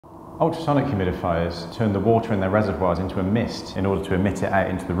Ultrasonic humidifiers turn the water in their reservoirs into a mist in order to emit it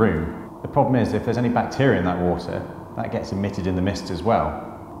out into the room. The problem is, if there's any bacteria in that water, that gets emitted in the mist as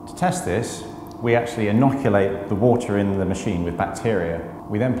well. To test this, we actually inoculate the water in the machine with bacteria.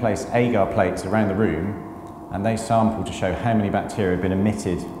 We then place agar plates around the room and they sample to show how many bacteria have been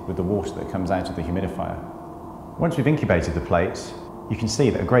emitted with the water that comes out of the humidifier. Once we've incubated the plates, you can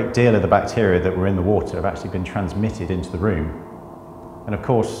see that a great deal of the bacteria that were in the water have actually been transmitted into the room. And of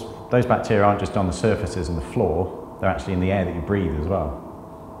course, those bacteria aren't just on the surfaces and the floor, they're actually in the air that you breathe as well.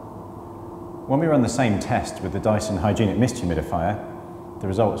 When we run the same test with the Dyson hygienic mist humidifier, the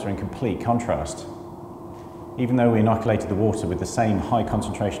results are in complete contrast. Even though we inoculated the water with the same high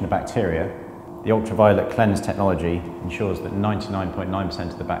concentration of bacteria, the ultraviolet cleanse technology ensures that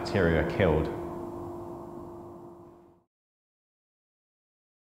 99.9% of the bacteria are killed.